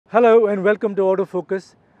Hello and welcome to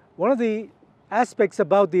Autofocus. One of the aspects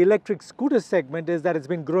about the electric scooter segment is that it's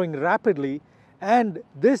been growing rapidly, and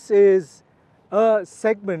this is a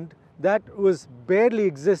segment that was barely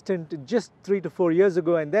existent just 3 to 4 years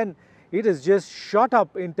ago, and then it has just shot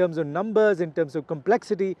up in terms of numbers, in terms of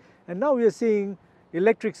complexity, and now we are seeing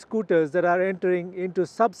electric scooters that are entering into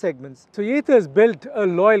sub-segments. So Ather has built a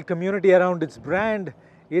loyal community around its brand.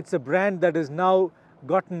 It's a brand that has now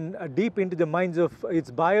gotten deep into the minds of its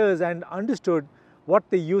buyers and understood what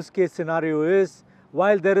the use case scenario is.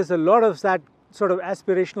 While there is a lot of that sort of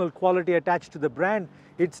aspirational quality attached to the brand,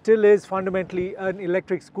 it still is fundamentally an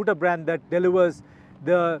electric scooter brand that delivers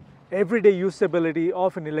the everyday usability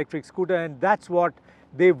of an electric scooter, and that's what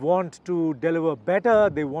they want to deliver better.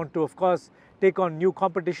 They want to, of course, take on new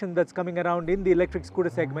competition that's coming around in the electric scooter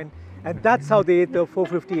segment, and that's how the Ather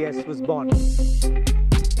 450S was born.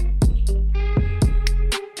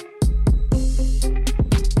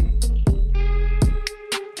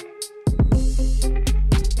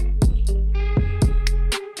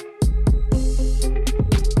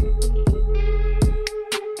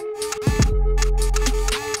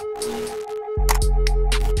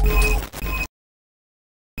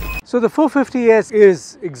 So the 450S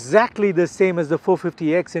is exactly the same as the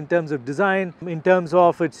 450X in terms of design, in terms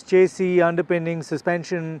of its chassis, underpinning,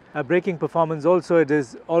 suspension, braking performance. Also, it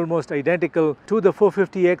is almost identical to the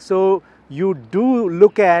 450X. So you do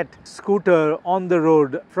look at scooter on the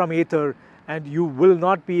road from Ather and you will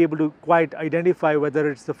not be able to quite identify whether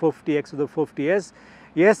it's the 450X or the 450S.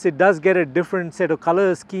 Yes, it does get a different set of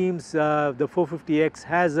color schemes. The 450X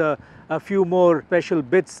has a few more special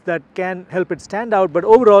bits that can help it stand out, but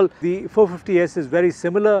overall the 450S is very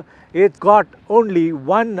similar. It's got only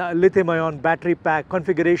one lithium-ion battery pack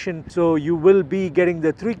configuration, so you will be getting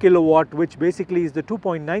the 3 kilowatt, which basically is the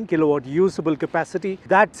 2.9 kilowatt usable capacity.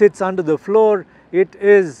 That sits under the floor. It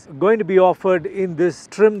is going to be offered in this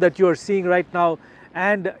trim that you are seeing right now,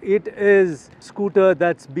 and it is a scooter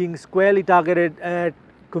that's being squarely targeted at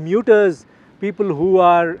commuters, people who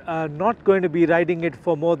are not going to be riding it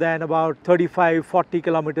for more than about 35-40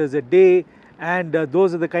 kilometers a day, and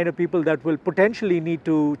those are the kind of people that will potentially need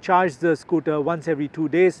to charge the scooter once every 2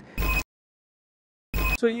 days.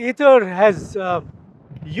 So Ather has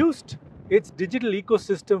used its digital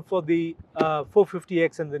ecosystem for the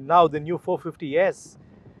 450X and now the new 450S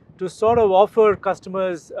to sort of offer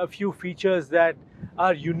customers a few features that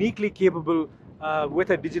are uniquely capable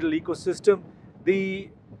with a digital ecosystem.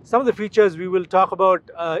 Some of the features we will talk about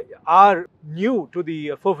are new to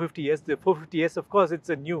the 450S. The 450S, of course, it's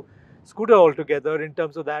a new scooter altogether in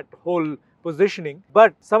terms of that whole positioning.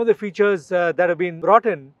 But some of the features that have been brought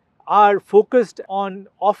in are focused on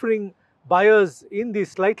offering buyers in the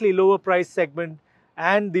slightly lower price segment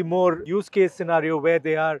and the more use case scenario where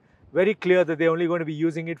they are very clear that they're only going to be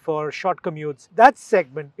using it for short commutes. That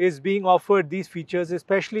segment is being offered these features,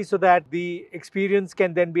 especially so that the experience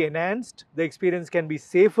can then be enhanced, the experience can be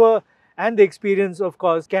safer, and the experience, of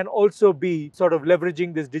course, can also be sort of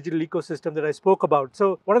leveraging this digital ecosystem that I spoke about.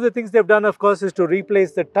 So one of the things they've done, of course, is to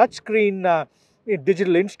replace the touchscreen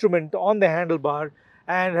digital instrument on the handlebar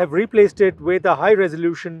and have replaced it with a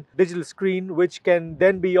high-resolution digital screen which can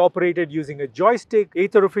then be operated using a joystick.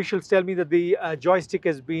 Ather officials tell me that the joystick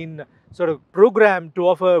has been sort of programmed to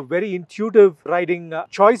offer very intuitive riding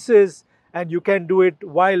choices, and you can do it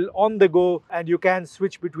while on the go, and you can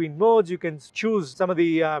switch between modes. You can choose some of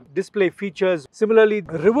the display features. Similarly,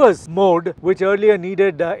 reverse mode, which earlier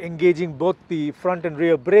needed engaging both the front and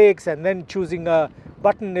rear brakes and then choosing a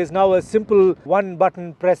button, is now a simple one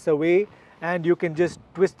button press away, and you can just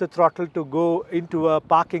twist the throttle to go into a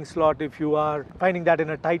parking slot if you are finding that in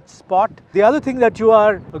a tight spot. The other thing that you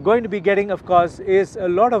are going to be getting, of course, is a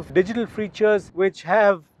lot of digital features which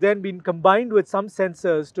have then been combined with some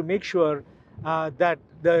sensors to make sure that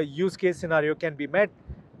the use case scenario can be met.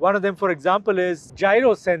 One of them, for example, is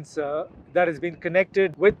gyro sensor that has been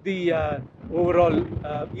connected with the overall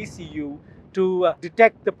ECU to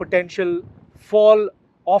detect the potential fall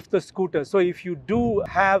of the scooter. So if you do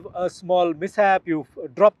have a small mishap, you've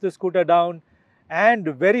dropped the scooter down, and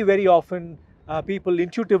very often people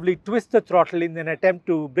intuitively twist the throttle in an attempt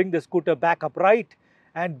to bring the scooter back upright,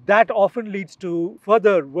 and that often leads to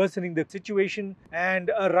further worsening the situation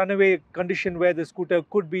and a runaway condition where the scooter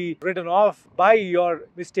could be ridden off by your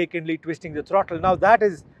mistakenly twisting the throttle. Now that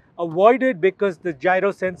is avoided because the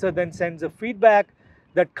gyro sensor then sends a feedback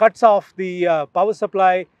that cuts off the power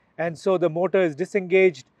supply, and so the motor is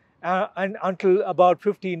disengaged and until about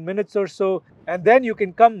 15 minutes or so, and then you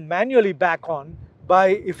can come manually back on by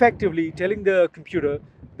effectively telling the computer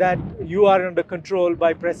that you are under control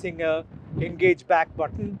by pressing a engage back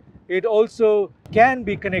button. It also can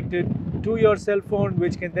be connected to your cell phone,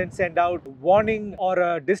 which can then send out warning or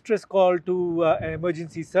a distress call to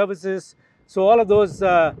emergency services. So all of those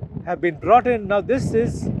have been brought in. Now this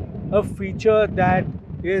is a feature that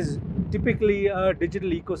is typically a digital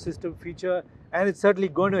ecosystem feature, and it's certainly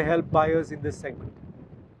going to help buyers in this segment.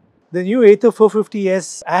 The new Ather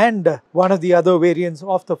 450S and one of the other variants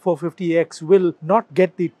of the 450X will not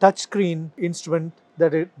get the touchscreen instrument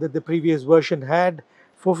that the previous version had.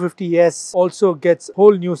 450S also gets a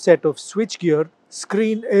whole new set of switchgear.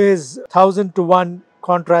 Screen is 1000 to 1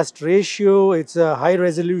 contrast ratio. It's a high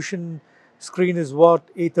resolution screen is what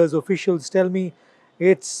Ather's officials tell me.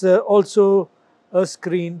 It's also a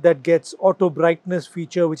screen that gets auto brightness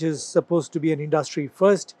feature, which is supposed to be an industry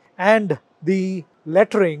first, and the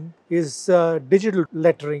lettering is digital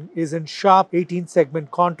lettering is in sharp 18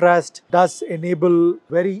 segment contrast, does enable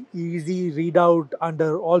very easy readout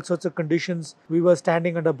under all sorts of conditions. We were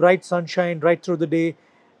standing under bright sunshine right through the day,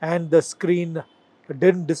 and the screen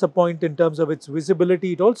didn't disappoint in terms of its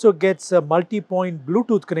visibility. It also gets a multi-point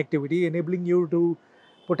Bluetooth connectivity, enabling you to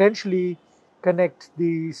potentially connect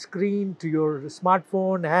the screen to your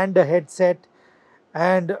smartphone and a headset,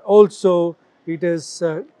 and also it is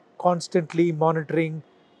constantly monitoring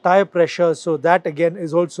tire pressure, so that again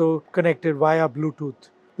is also connected via Bluetooth.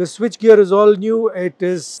 The switchgear is all new. It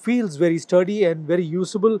feels very sturdy and very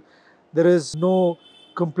usable. There is no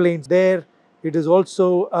complaints there. It is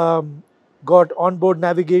also got onboard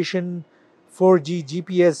navigation, 4G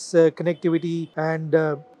GPS connectivity, and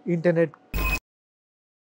internet.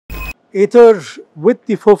 Ather with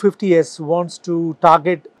the 450S wants to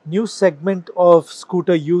target new segment of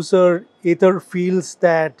scooter user. Ather feels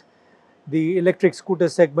that the electric scooter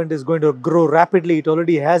segment is going to grow rapidly. It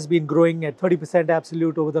already has been growing at 30%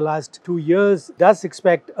 absolute over the last 2 years. Does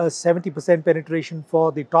expect a 70% penetration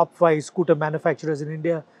for the top 5 scooter manufacturers in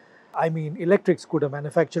India. I mean electric scooter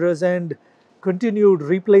manufacturers, and continued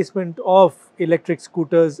replacement of electric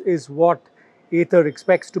scooters is what Ather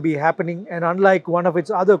expects to be happening. And unlike one of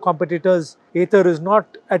its other competitors, Ather is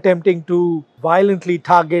not attempting to violently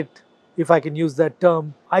target, if I can use that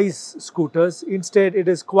term, ICE scooters. Instead, it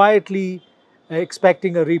is quietly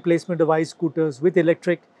expecting a replacement of ICE scooters with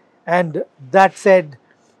electric. And that said,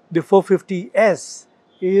 the 450S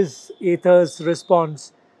is Ather's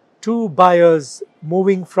response to buyers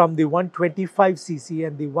moving from the 125cc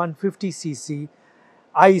and the 150cc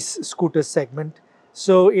ICE scooter segment.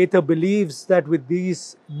 So Ather believes that with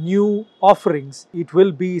these new offerings, it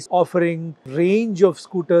will be offering range of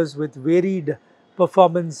scooters with varied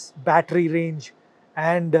performance, battery range,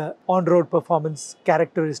 and on-road performance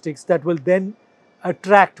characteristics that will then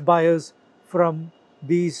attract buyers from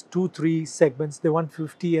these 2-3 segments, the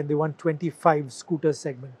 150 and the 125 scooter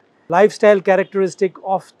segment. Lifestyle characteristic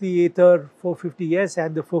of the Ather 450S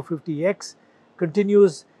and the 450X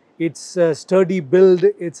continues. Its sturdy build,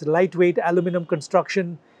 its lightweight aluminum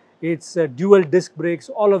construction, its dual disc brakes,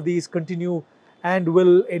 all of these continue and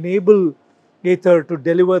will enable Ather to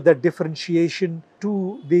deliver that differentiation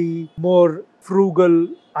to the more frugal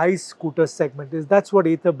ICE scooter segment. That's what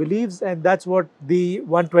Ather believes, and that's what the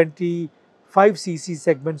 125cc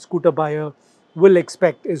segment scooter buyer will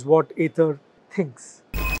expect, is what Ather thinks.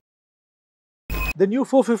 The new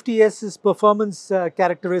 450S's performance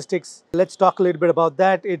characteristics, let's talk a little bit about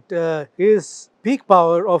that. It is peak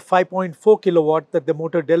power of 5.4 kilowatt that the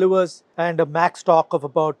motor delivers and a max torque of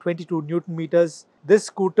about 22 Newton meters. This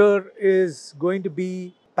scooter is going to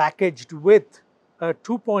be packaged with a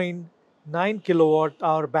 2.9 kilowatt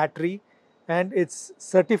hour battery, and its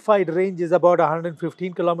certified range is about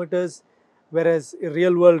 115 kilometers, whereas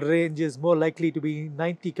real world range is more likely to be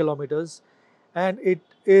 90 kilometers, and it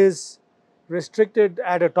is restricted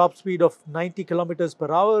at a top speed of 90 kilometers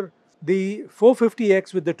per hour. The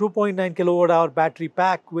 450X with the 2.9 kilowatt hour battery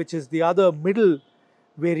pack, which is the other middle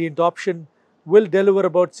variant option, will deliver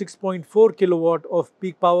about 6.4 kilowatt of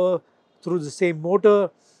peak power through the same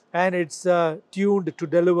motor, and it's tuned to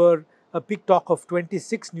deliver a peak torque of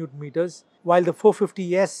 26 Newton meters, while the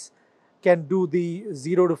 450S can do the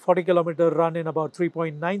 0 to 40 kilometer run in about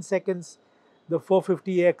 3.9 seconds. The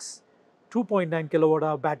 450X 2.9 kilowatt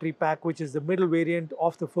hour battery pack, which is the middle variant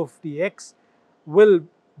of the 450X, will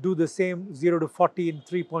do the same 0 to 40 in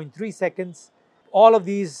 3.3 seconds. All of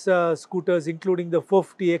these scooters, including the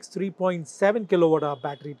 450X 3.7 kilowatt hour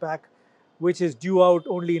battery pack, which is due out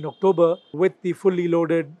only in October with the fully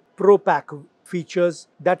loaded Pro Pack features,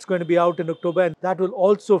 that's going to be out in October, and that will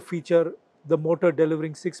also feature the motor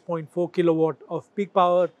delivering 6.4 kilowatt of peak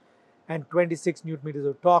power and 26 Newton meters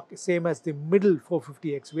of torque, same as the middle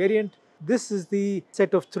 450X variant. This is the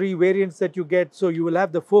set of 3 variants that you get. So you will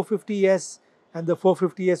have the 450S and the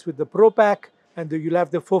 450S with the Pro Pack, and you'll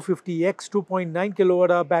have the 450X 2.9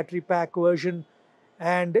 kilowatt hour battery pack version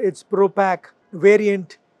and its Pro Pack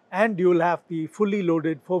variant, and you'll have the fully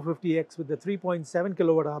loaded 450X with the 3.7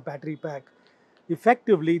 kilowatt hour battery pack.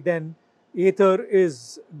 Effectively, then Ather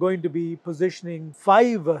is going to be positioning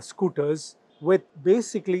 5 scooters with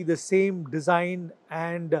basically the same design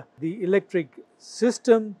and the electric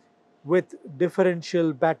system with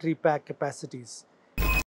differential battery pack capacities.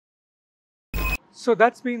 So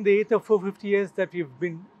that's been the Ather 450S that we've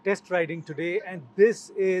been test riding today, and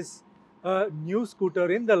this is a new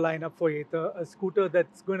scooter in the lineup for Ather, a scooter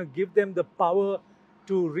that's going to give them the power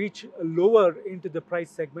to reach lower into the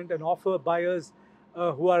price segment and offer buyers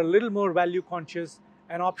who are a little more value conscious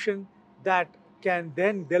an option that can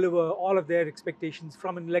then deliver all of their expectations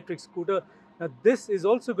from an electric scooter. Now, this is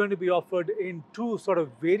also going to be offered in 2 sort of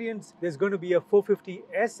variants. There's going to be a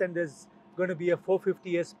 450S and there's going to be a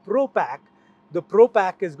 450S Pro Pack. The Pro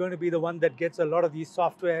Pack is going to be the one that gets a lot of these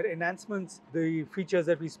software enhancements, the features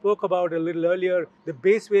that we spoke about a little earlier. The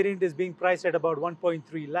base variant is being priced at about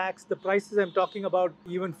 1.3 lakhs. The prices I'm talking about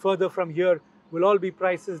even further from here will all be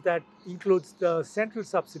prices that includes the central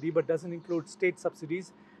subsidy but doesn't include state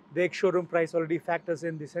subsidies. The ex-showroom price already factors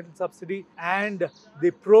in the central subsidy, and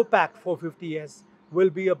the Pro Pack 450S will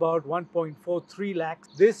be about 1.43 lakhs.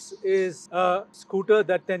 This is a scooter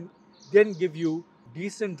that then give you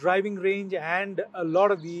decent driving range and a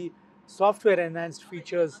lot of the software enhanced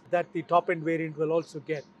features that the top end variant will also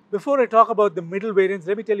get. Before I talk about the middle variants,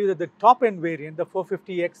 let me tell you that the top end variant, the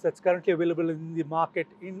 450X that's currently available in the market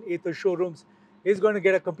in Ather showrooms, is going to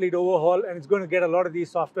get a complete overhaul and it's going to get a lot of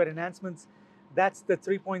these software enhancements. That's the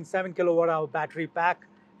 3.7 kilowatt hour battery pack,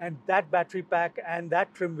 and that battery pack and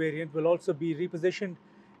that trim variant will also be repositioned.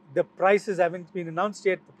 The prices haven't been announced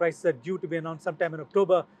yet. The prices are due to be announced sometime in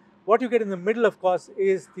October. What you get in the middle, of course,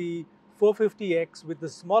 is the 450X with the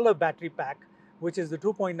smaller battery pack, which is the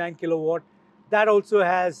 2.9 kilowatt. That also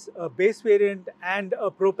has a base variant and a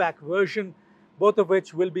Pro Pack version, both of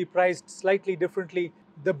which will be priced slightly differently.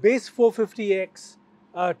 The base 450X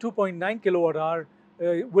 2.9 kilowatt hour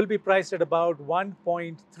will be priced at about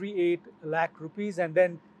 1.38 lakh rupees, and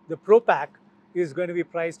then the Pro Pack is going to be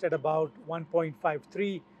priced at about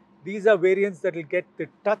 1.53. These are variants that will get the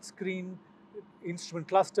touchscreen instrument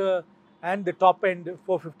cluster, and the top end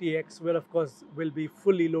 450X will of course be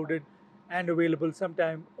fully loaded and available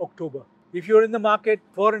sometime October. If you're in the market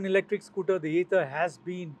for an electric scooter, the Ather has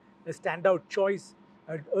been a standout choice.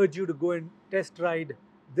 I'd urge you to go and test ride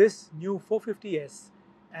this new 450S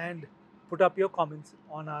and put up your comments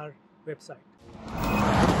on our website.